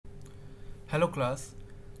Hello class,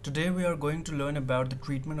 today we are going to learn about the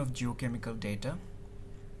treatment of geochemical data.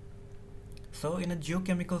 So in a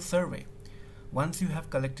geochemical survey, once you have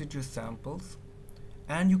collected your samples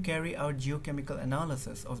and you carry out geochemical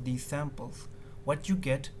analysis of these samples, what you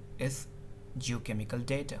get is geochemical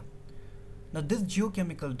data. Now this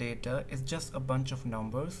geochemical data is just a bunch of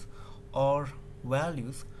numbers or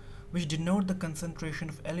values which denote the concentration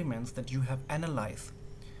of elements that you have analyzed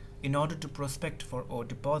in order to prospect for ore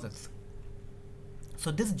deposits. So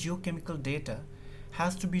this geochemical data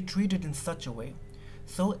has to be treated in such a way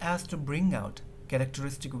so as to bring out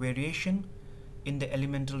characteristic variation in the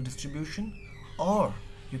elemental distribution, or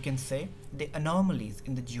you can say the anomalies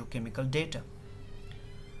in the geochemical data.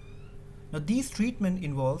 Now these treatment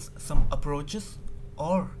involves some approaches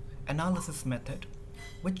or analysis method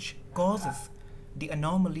which causes the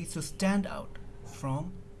anomalies to stand out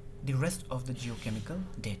from the rest of the geochemical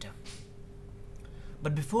data.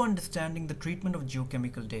 But before understanding the treatment of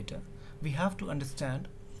geochemical data, we have to understand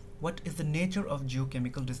what is the nature of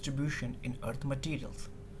geochemical distribution in earth materials.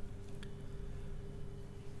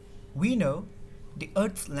 We know the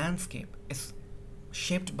earth's landscape is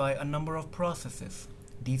shaped by a number of processes.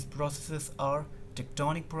 These processes are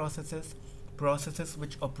tectonic processes, processes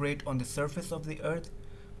which operate on the surface of the earth,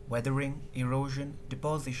 weathering, erosion,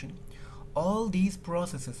 deposition. All these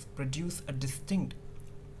processes produce a distinct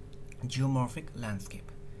geomorphic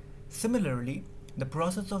landscape. Similarly, the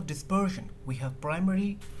process of dispersion, we have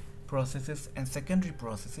primary processes and secondary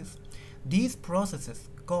processes. These processes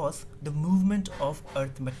cause the movement of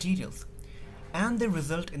earth materials and they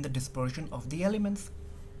result in the dispersion of the elements.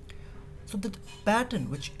 So the pattern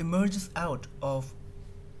which emerges out of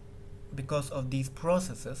because of these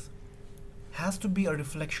processes has to be a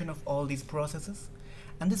reflection of all these processes,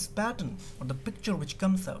 and this pattern or the picture which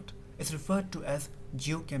comes out is referred to as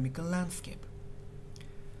geochemical landscape.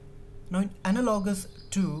 Now, in analogous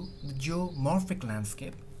to the geomorphic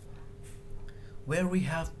landscape, where we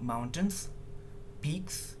have mountains,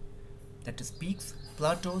 peaks, that is peaks,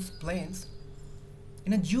 plateaus, plains,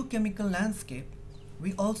 in a geochemical landscape,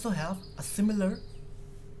 we also have a similar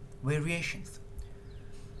variations.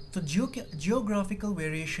 So geographical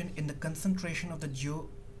variation in the concentration of the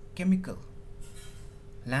geochemical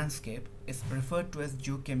landscape is referred to as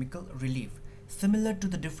geochemical relief. Similar to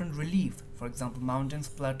the different relief, for example mountains,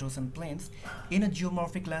 plateaus and plains, in a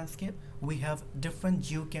geomorphic landscape we have different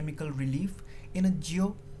geochemical relief in a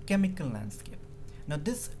geochemical landscape. Now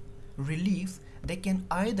this reliefs, they can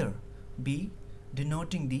either be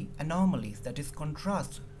denoting the anomalies, that is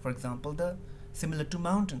contrast, for example the similar to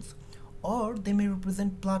mountains, or they may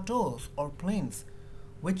represent plateaus or plains,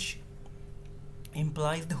 which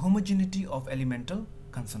implies the homogeneity of elemental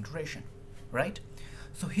concentration, right?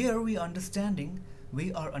 So here we are understanding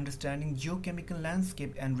geochemical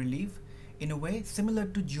landscape and relief in a way similar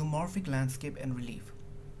to geomorphic landscape and relief,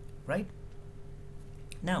 right?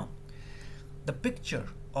 Now the picture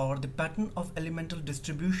or the pattern of elemental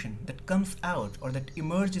distribution that comes out or that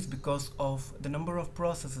emerges because of the number of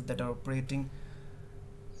processes that are operating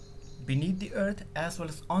beneath the earth as well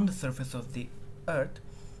as on the surface of the earth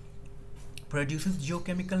produces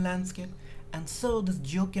geochemical landscape. And so this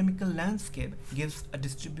geochemical landscape gives a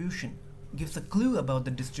distribution, gives a clue about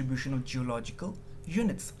the distribution of geological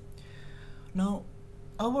units. Now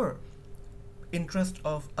our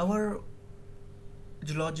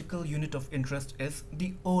geological unit of interest is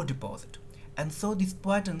the ore deposit, and so these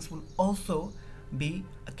patterns will also be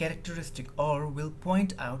a characteristic or will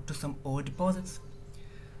point out to some ore deposits.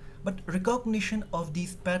 But recognition of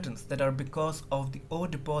these patterns that are because of the ore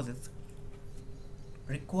deposits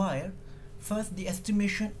require first the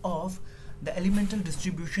estimation of the elemental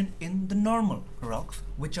distribution in the normal rocks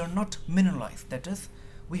which are not mineralized. That is,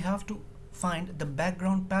 we have to find the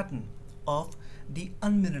background pattern of the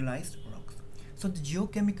unmineralized rocks. So the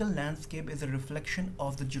geochemical landscape is a reflection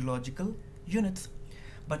of the geological units,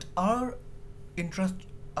 but our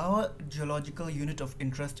geological unit of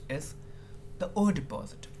interest is the ore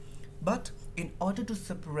deposit. But in order to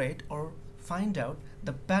separate or find out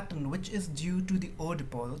the pattern which is due to the ore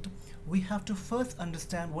deposit, we have to first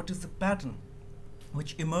understand what is the pattern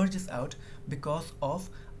which emerges out because of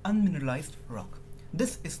unmineralized rock.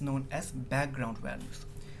 This is known as background values.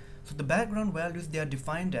 So the background values, they are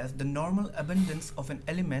defined as the normal abundance of an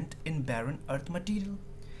element in barren earth material,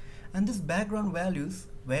 and this background values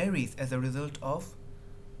varies as a result of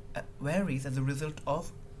the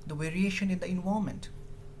variation in the environment,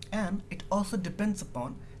 and it also depends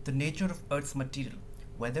upon the nature of earth's material,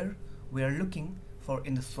 whether we are looking for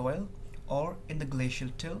in the soil or in the glacial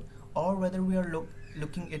till, or whether we are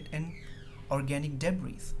looking at in organic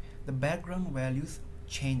debris. The background values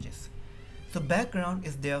changes. So background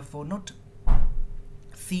is therefore not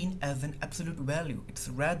seen as an absolute value, it's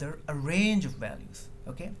rather a range of values.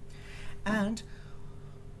 Okay, and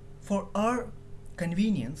for our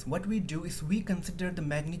convenience, what we do is we consider the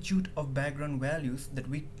magnitude of background values that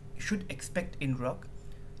we should expect in rock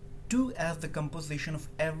 2 as the composition of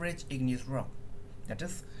average igneous rock, that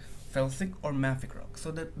is felsic or mafic rock.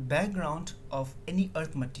 So the background of any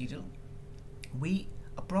earth material we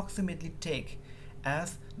approximately take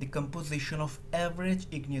as the composition of average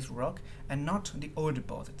igneous rock and not the ore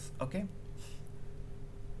deposits. Okay,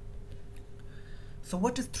 so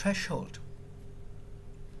what is threshold?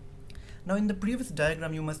 Now in the previous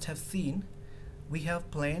diagram you must have seen we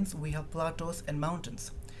have plains, we have plateaus and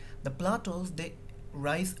mountains. The plateaus, they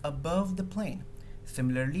rise above the plain.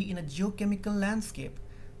 Similarly, in a geochemical landscape,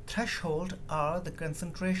 threshold are the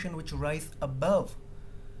concentration which rise above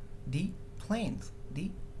the plains,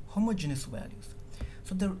 the homogeneous values.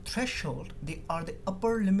 So the threshold, they are the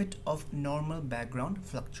upper limit of normal background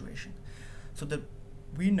fluctuation. So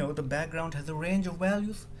we know the background has a range of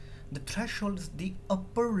values. The threshold is the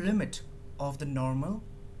upper limit of the normal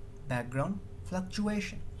background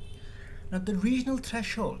fluctuation. Now the regional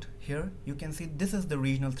threshold, here you can see this is the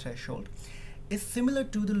regional threshold, is similar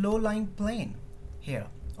to the low-lying plain here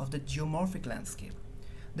of the geomorphic landscape.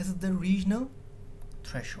 This is the regional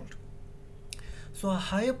threshold. So a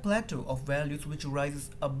higher plateau of values which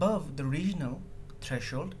rises above the regional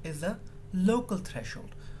threshold is a local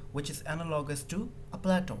threshold, which is analogous to a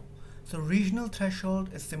plateau. So regional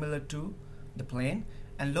threshold is similar to the plain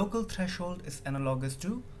and local threshold is analogous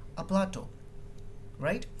to a plateau,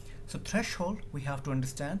 right? So threshold, we have to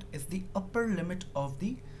understand, is the upper limit of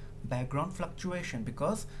the background fluctuation,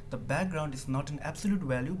 because the background is not an absolute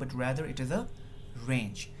value but rather it is a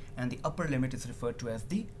range, and the upper limit is referred to as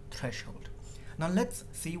the threshold. Now let's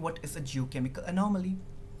see what is a geochemical anomaly.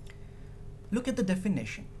 Look at the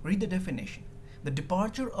definition, read the definition. The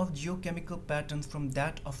departure of geochemical patterns from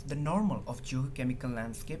that of the normal of geochemical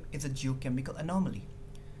landscape is a geochemical anomaly.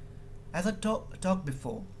 As I talked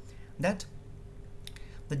before, that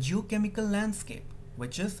the geochemical landscape,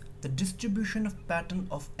 which is the distribution of pattern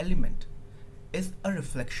of element, is a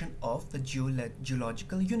reflection of the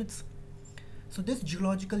geological units. So this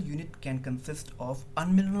geological unit can consist of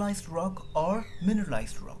unmineralized rock or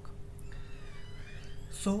mineralized rock.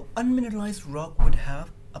 So unmineralized rock would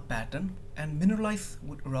have a pattern and mineralized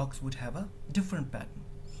rocks would have a different pattern.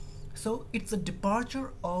 So it's a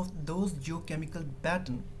departure of those geochemical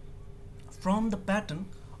pattern from the pattern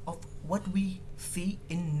of what we see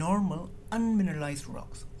in normal unmineralized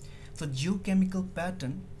rocks. So geochemical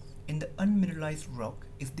pattern in the unmineralized rock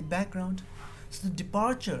is the background. So the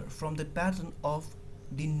departure from the pattern of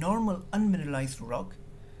the normal unmineralized rock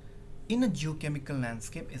in a geochemical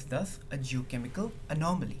landscape is thus a geochemical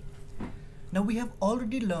anomaly. Now we have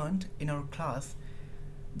already learned in our class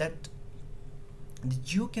that the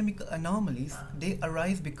geochemical anomalies, they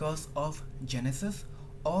arise because of genesis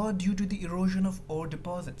or due to the erosion of ore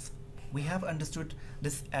deposits. We have understood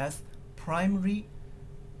this as primary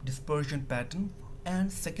dispersion pattern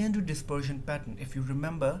and secondary dispersion pattern, if you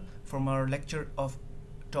remember from our lecture of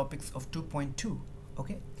topics of 2.2.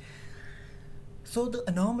 okay, so the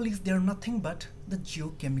anomalies, they are nothing but the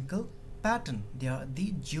geochemical pattern. They are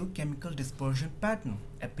the geochemical dispersion pattern,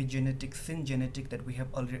 epigenetic, syngenetic, that we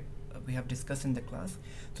have discussed in the class.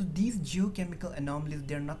 So these geochemical anomalies,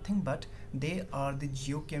 they are nothing but they are the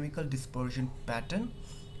geochemical dispersion pattern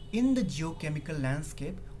in the geochemical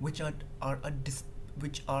landscape, which are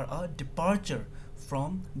a departure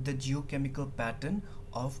from the geochemical pattern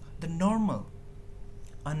of the normal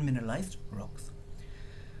unmineralized rocks.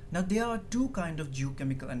 Now there are two kinds of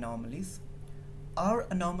geochemical anomalies. Our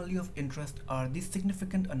anomaly of interest are the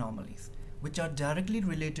significant anomalies, which are directly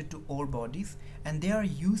related to ore bodies and they are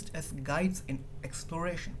used as guides in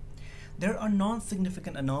exploration. There are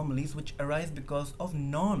non-significant anomalies which arise because of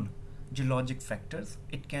non-geologic factors.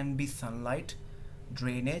 It can be sunlight,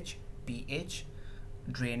 drainage, pH,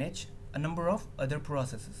 drainage, a number of other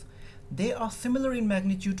processes. They are similar in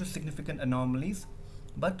magnitude to significant anomalies,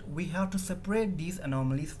 but we have to separate these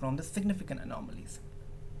anomalies from the significant anomalies.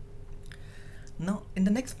 Now in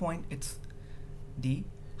the next point, it's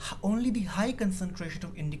only the high concentration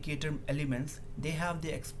of indicator elements, they have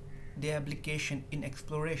the application in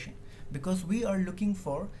exploration, because we are looking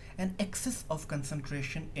for an excess of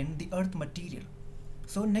concentration in the earth material.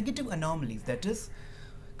 So negative anomalies, that is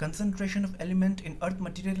concentration of element in earth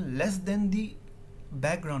material less than the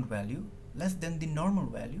background value, less than the normal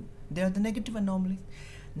value, they are the negative anomalies.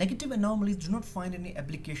 Negative anomalies do not find any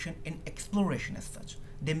application in exploration as such.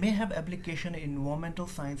 They may have application in environmental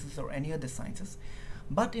sciences or any other sciences,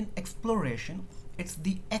 But in exploration, it's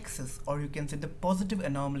the excess, or you can say the positive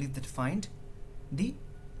anomalies, that find the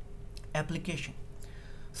application.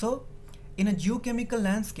 So in a geochemical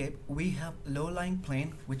landscape, we have low-lying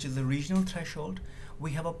plain, which is a regional threshold.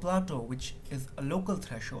 We have a plateau, which is a local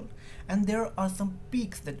threshold, and there are some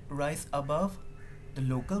peaks that rise above the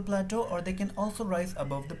local plateau, or they can also rise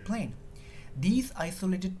above the plain. These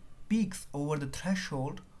isolated peaks over the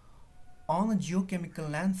threshold on a geochemical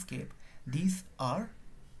landscape, these are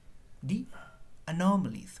the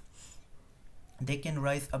anomalies. They can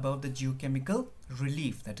rise above the geochemical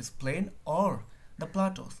relief, that is plain or the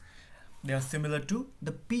plateaus. They are similar to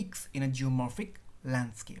the peaks in a geomorphic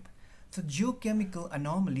landscape. So geochemical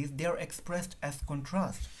anomalies, they are expressed as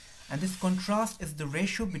contrast, and this contrast is the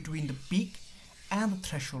ratio between the peak and the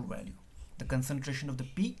threshold value, the concentration of the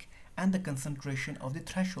peak and the concentration of the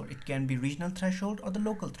threshold. It can be regional threshold or the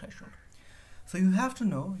local threshold. So you have to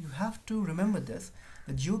know, you have to remember this,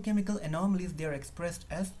 the geochemical anomalies, they are expressed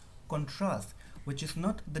as contrast, which is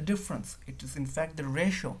not the difference. It is in fact the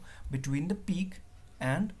ratio between the peak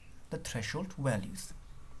and the threshold values.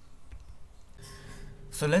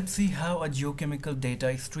 So let's see how a geochemical data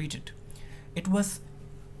is treated. It was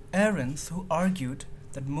Ahrens who argued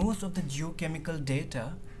that most of the geochemical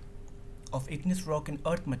data of igneous rock and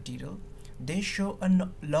earth material, they show a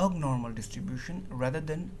log normal distribution rather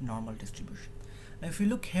than normal distribution. Now if you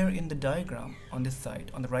look here in the diagram on this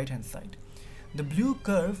side, on the right hand side, the blue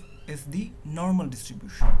curve is the normal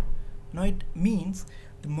distribution. Now it means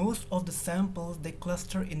the most of the samples, they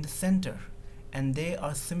cluster in the center and they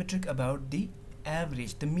are symmetric about the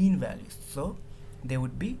average, the mean values. So they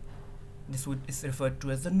would be, this is referred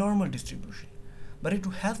to as the normal distribution. But it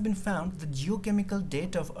has been found the geochemical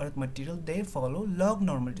data of earth material, they follow log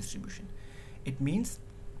normal distribution. It means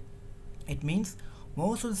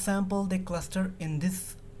most of the sample, they cluster in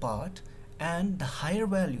this part, and the higher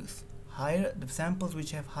values, the samples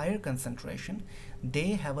which have higher concentration,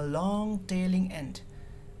 they have a long tailing end.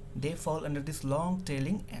 They fall under this long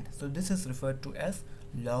tailing end. So this is referred to as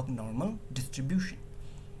log normal distribution.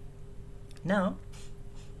 Now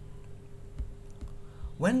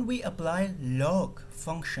when we apply log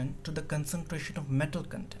function to the concentration of metal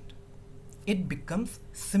content, it becomes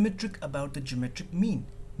symmetric about the geometric mean.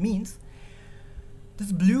 Means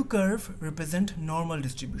this blue curve represents normal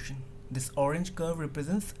distribution, this orange curve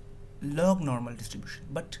represents log normal distribution,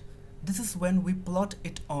 but this is when we plot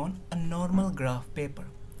it on a normal graph paper.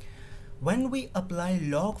 When we apply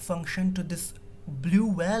log function to this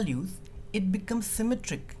blue values, it becomes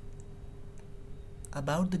symmetric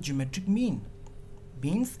about the geometric mean.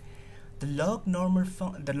 Means the log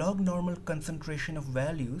normal concentration of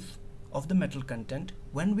values of the metal content,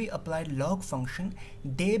 when we apply log function,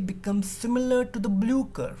 they become similar to the blue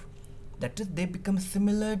curve. That is, they become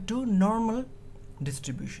similar to normal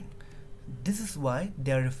distribution. This is why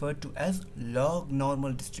they are referred to as log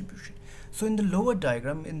normal distribution. So in the lower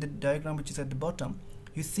diagram, in the diagram which is at the bottom,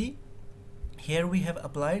 you see here we have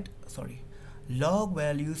applied log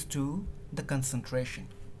values to the concentration.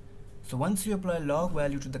 So once you apply log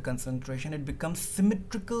value to the concentration, it becomes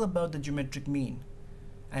symmetrical about the geometric mean,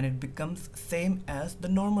 and it becomes same as the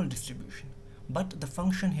normal distribution. But the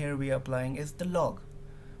function here we are applying is the log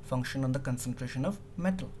function on the concentration of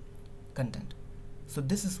metal content. So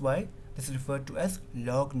this is why this is referred to as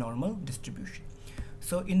log normal distribution.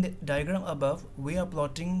 So in the diagram above, we are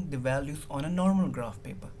plotting the values on a normal graph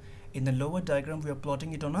paper. In the lower diagram, we are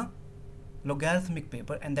plotting it on a logarithmic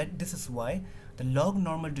paper, and this is why the log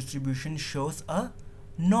normal distribution shows a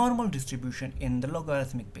normal distribution in the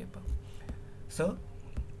logarithmic paper. So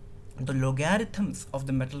the logarithms of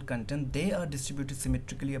the metal content, they are distributed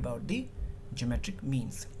symmetrically about the geometric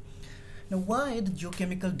means. Now why the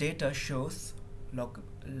geochemical data shows log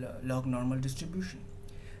normal distribution?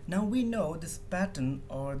 Now we know this pattern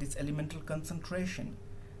or this elemental concentration,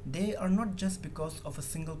 they are not just because of a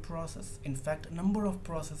single process. In fact, a number of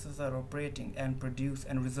processes are operating and produce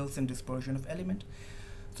and results in dispersion of element.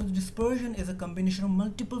 So the dispersion is a combination of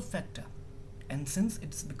multiple factors, and since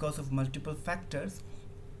it's because of multiple factors,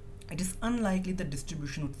 it is unlikely the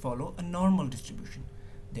distribution would follow a normal distribution.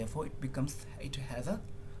 Therefore it has a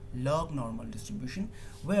log normal distribution,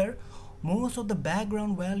 where most of the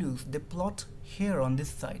background values they plot here on this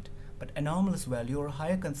side, but anomalous value or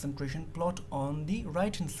higher concentration plot on the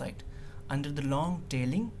right hand side under the long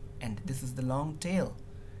tailing end. This is the long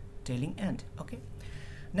tailing end. Okay.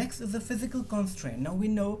 Next is the physical constraint. Now we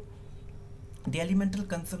know the elemental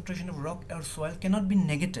concentration of rock or soil cannot be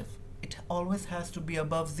negative. It always has to be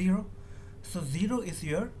above 0. So 0 is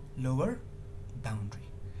your lower boundary.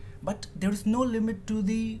 But there is no limit to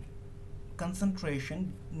the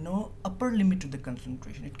concentration, no upper limit to the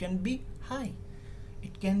concentration. It can be high,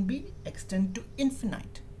 it can be extend to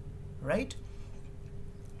infinite, right?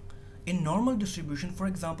 In normal distribution, for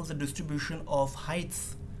example, the distribution of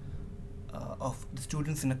heights of the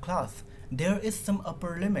students in a class, there is some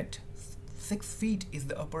upper limit. 6 feet is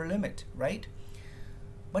the upper limit, right?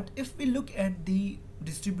 But if we look at the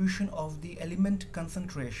distribution of the element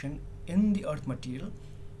concentration in the earth material,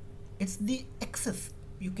 it's the excess.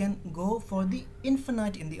 You can go for the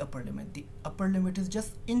infinite in the upper limit. The upper limit is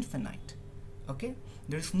just infinite, okay?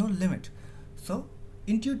 There is no limit. So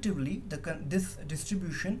intuitively, this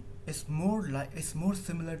distribution is more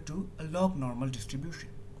similar to a log normal distribution.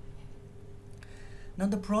 Now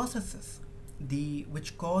the processes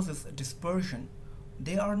which causes dispersion,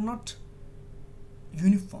 they are not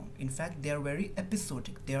uniform. In fact, they are very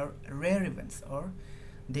episodic. They are rare events, or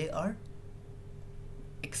they are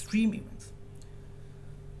extreme events.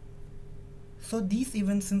 So these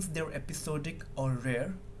events, since they are episodic or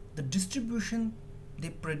rare, the distribution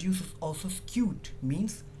they produce is also skewed.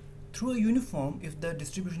 Means through a uniform, if the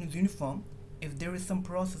distribution is uniform, if there is some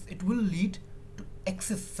process, it will lead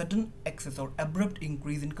to sudden excess or abrupt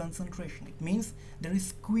increase in concentration. It means there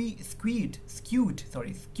is skewed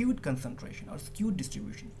concentration or skewed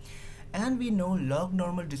distribution. And we know log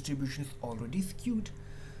normal distribution is already skewed.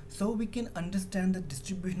 So we can understand the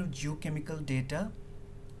distribution of geochemical data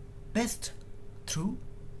best through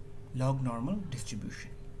log normal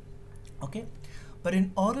distribution. Okay, but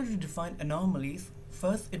in order to define anomalies,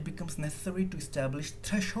 first it becomes necessary to establish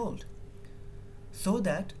threshold so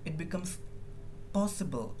that it becomes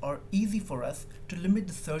possible or easy for us to limit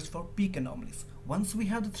the search for peak anomalies. Once we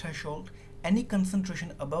have the threshold, any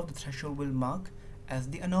concentration above the threshold will mark as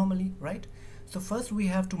the anomaly, right? So first we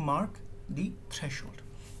have to mark the threshold.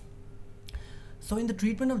 So in the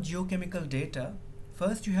treatment of geochemical data,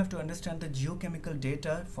 first you have to understand that geochemical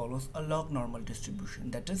data follows a log normal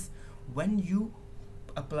distribution. That is, when you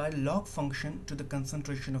apply log function to the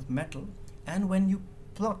concentration of metal, and when you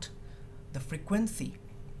plot the frequency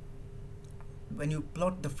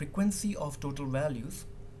of total values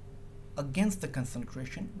against the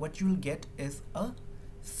concentration, what you will get is a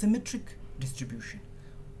symmetric distribution,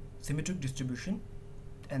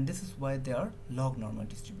 and this is why they are log normal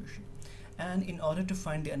distribution. And in order to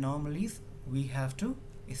find the anomalies, we have to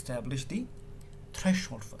establish the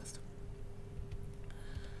threshold first.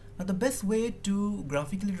 Now the best way to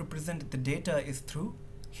graphically represent the data is through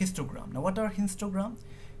histogram. Now what are histograms?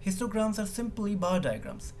 Histograms are simply bar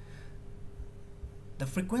diagrams. The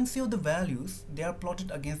frequency of the values, they are plotted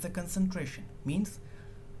against the concentration. Means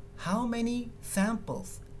how many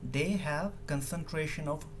samples they have concentration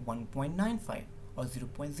of 1.95 or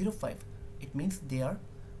 0.05. It means they are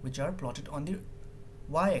which are plotted on the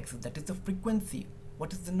y-axis. That is the frequency.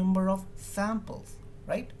 What is the number of samples,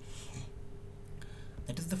 right?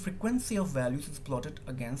 That is the frequency of values is plotted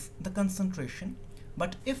against the concentration.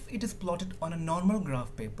 But if it is plotted on a normal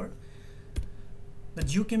graph paper, the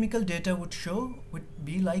geochemical data would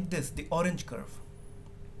be like this, the orange curve,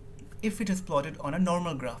 if it is plotted on a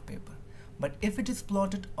normal graph paper. But if it is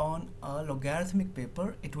plotted on a logarithmic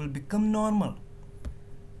paper, it will become normal.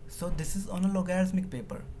 So this is on a logarithmic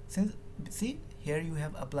paper. Since see here you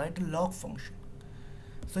have applied the log function,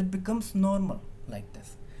 so it becomes normal like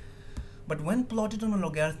this. But when plotted on a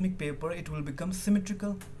logarithmic paper, it will become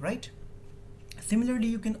symmetrical, right? Similarly,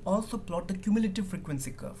 you can also plot the cumulative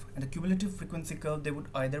frequency curve, and the cumulative frequency curve they would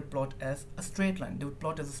either plot as a straight line. They would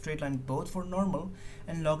plot as a straight line both for normal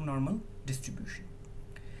and log normal distribution.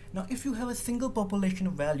 Now if you have a single population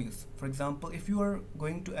of values, for example, if you are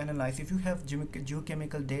going to analyze, if you have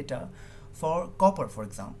geochemical data for copper, for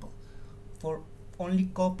example, for only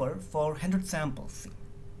copper for 100 samples, see,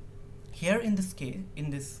 here in this case, in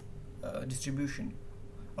this distribution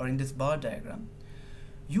or in this bar diagram,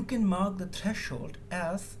 you can mark the threshold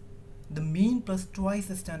as the mean plus twice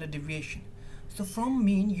the standard deviation. So from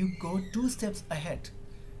mean you go 2 steps ahead,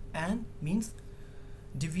 and means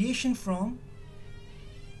deviation from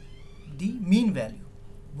the mean value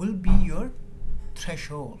will be your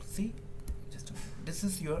threshold. See, this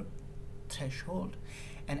is your threshold,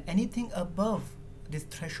 and anything above this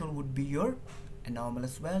threshold would be your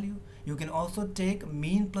anomalous value. You can also take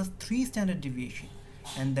mean plus 3 standard deviation,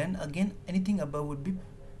 and then again anything above would be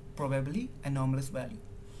probably anomalous value.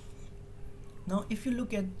 Now if you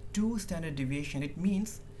look at 2 standard deviation, it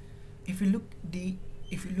means if you look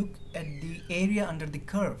at the area under the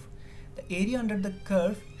curve, the area under the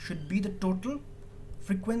curve should be the total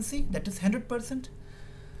frequency, that is 100%.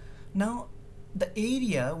 Now the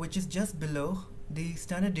area which is just below the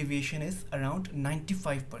standard deviation is around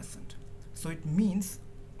 95%. So it means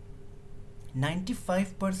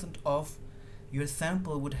 95% of your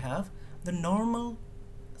sample would have the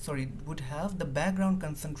would have the background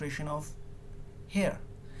concentration of hair.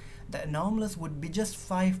 The anomalous would be just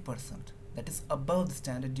 5%, that is above the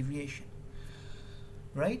standard deviation,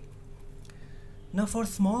 right? Now for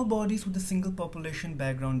small bodies with a single population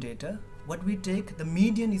background data, what we take, the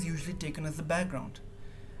median is usually taken as the background.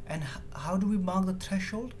 And how do we mark the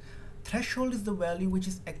threshold? Threshold is the value which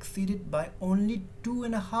is exceeded by only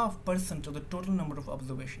 2.5% of the total number of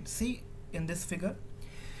observations. See in this figure,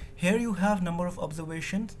 here you have number of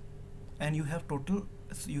observations and you have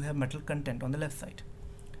metal content on the left side.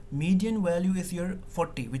 Median value is your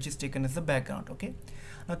 40, which is taken as the background. Okay,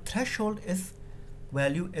 now threshold is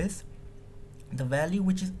the value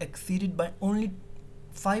which is exceeded by only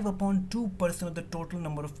 5/2% of the total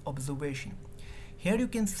number of observation. Here you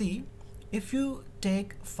can see, if you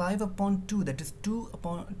take 5/2, that is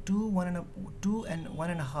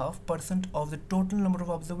 2.5% of the total number of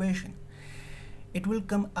observation, it will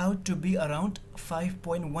come out to be around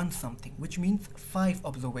 5.1 something, which means 5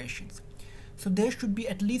 observations. So there should be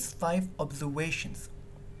at least 5 observations.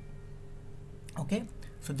 Okay,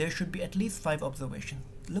 so there should be at least 5 observations.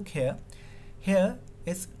 Look here, here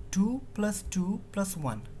is 2 plus 2 plus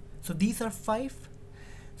 1, so these are 5.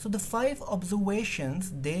 So the 5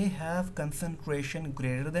 observations, they have concentration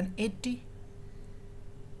greater than 80,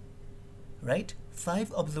 right?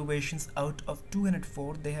 5 observations out of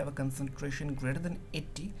 204, they have a concentration greater than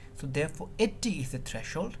 80, so therefore 80 is the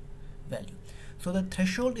threshold value. So the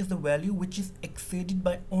threshold is the value which is exceeded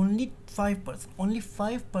by only 5%. Only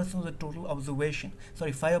 5% of the total observation,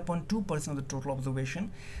 sorry, 5/2% of the total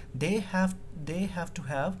observation, they have to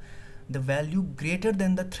have the value greater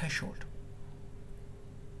than the threshold.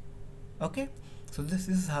 Okay, so this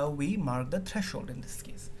is how we mark the threshold in this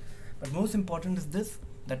case. But most important is this,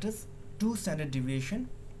 that is 2 standard deviation,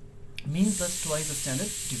 mean plus twice the standard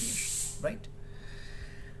deviation, right?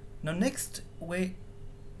 Now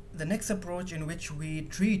the next approach in which we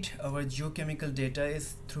treat our geochemical data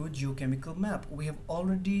is through geochemical map. We have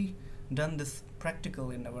already done this practical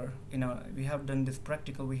we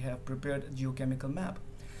have prepared a geochemical map.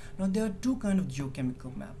 Now there are 2 kinds of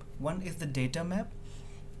geochemical map. One is the data map.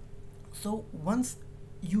 So once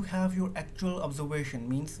you have your actual observation,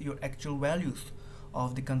 means your actual values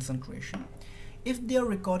of the concentration, if they are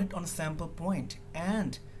recorded on a sample point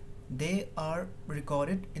and they are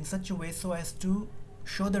recorded in such a way so as to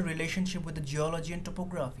show the relationship with the geology and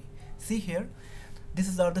topography. See here,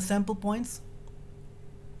 these are the sample points,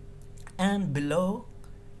 and below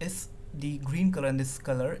is the green color, and this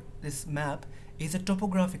map is a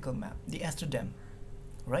topographical map, the astrodem,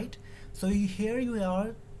 right? So here you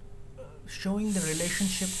are showing the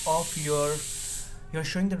relationship of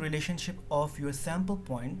your sample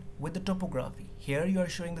point with the topography. Here you are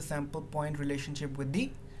showing the sample point relationship with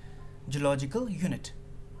the geological unit.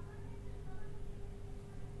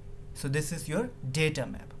 So this is your data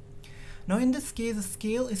map. Now in this case, the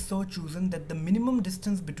scale is so chosen that the minimum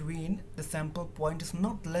distance between the sample point is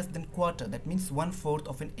not less than quarter, that means 1/4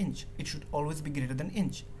 of an inch. It should always be greater than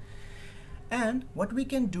inch. And what we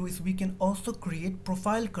can do is we can also create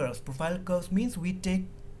profile curves. Profile curves means we take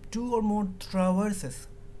 2 or more traverses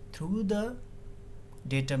through the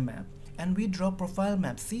data map and we draw profile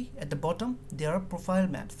maps. See at the bottom, there are profile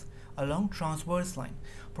maps along transverse line.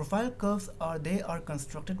 Profile curves are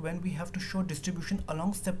constructed when we have to show distribution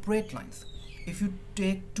along separate lines. If you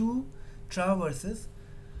take 2 traverses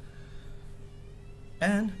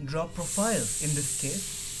and draw profiles, in this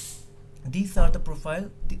case, these are the profile.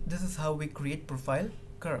 This is how we create profile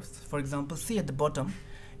curves. For example, see at the bottom,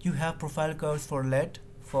 you have profile curves for lead,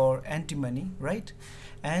 for antimony, right?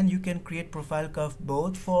 And you can create profile curve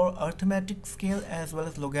both for arithmetic scale as well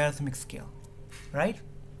as logarithmic scale, right?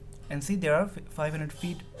 And see, there are 500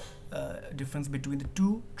 feet difference between the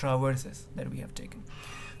 2 traverses that we have taken.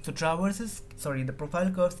 So the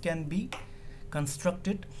profile curves can be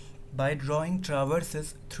constructed by drawing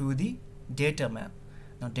traverses through the data map.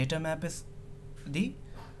 Now data map is the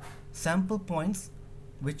sample points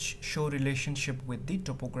which show relationship with the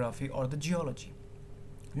topography or the geology.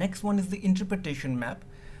 Next one is the interpretation map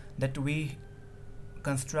that we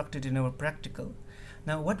constructed in our practical.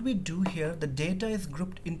 Now what we do here, the data is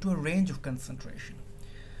grouped into a range of concentration.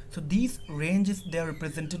 So these ranges, they are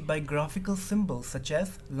represented by graphical symbols such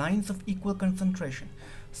as lines of equal concentration.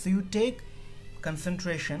 So you take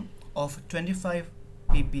concentration of 25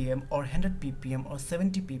 ppm or 100 ppm or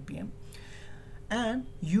 70 ppm and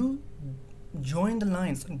you join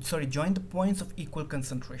the points of equal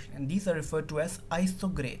concentration, and these are referred to as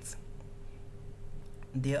isogrades.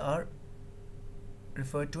 They are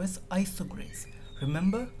referred to as isogrades.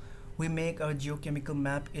 Remember, we make our geochemical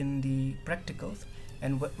map in the practicals,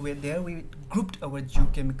 and there we grouped our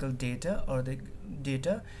geochemical data or the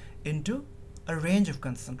data into a range of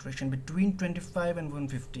concentration between 25 and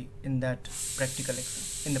 150 in that practical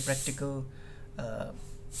in the practical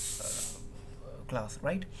class,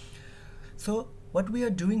 right? So what we are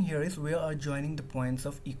doing here is we are joining the points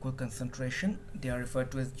of equal concentration. They are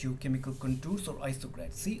referred to as geochemical contours or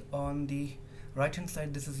isogrades. See, on the right hand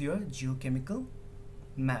side, this is your geochemical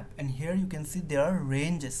map, and here you can see there are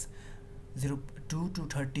ranges 2 to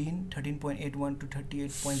 13, 13.81 to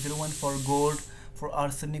 38.01 for gold, for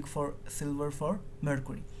arsenic, for silver, for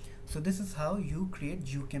mercury. So this is how you create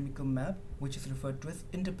geochemical map, which is referred to as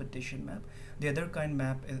interpretation map. The other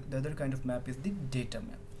kind of map is the data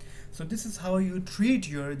map. So this is how you treat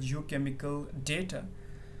your geochemical data,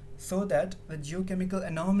 so that the geochemical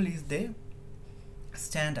anomalies, they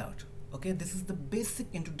stand out. Okay, this is the basic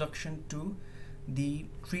introduction to the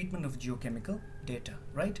treatment of geochemical data,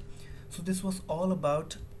 right? So this was all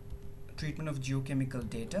about treatment of geochemical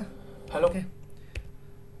data. Hello.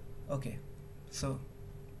 Okay, so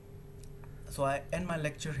I end my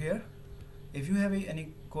lecture here. If you have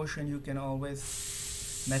any question, you can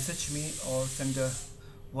always message me or send a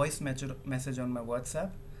voice message on my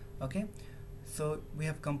WhatsApp. Okay, so we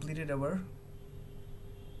have completed our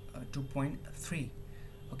 2.3.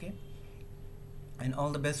 okay, and all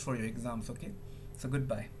the best for your exams. Okay, so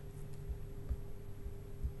goodbye.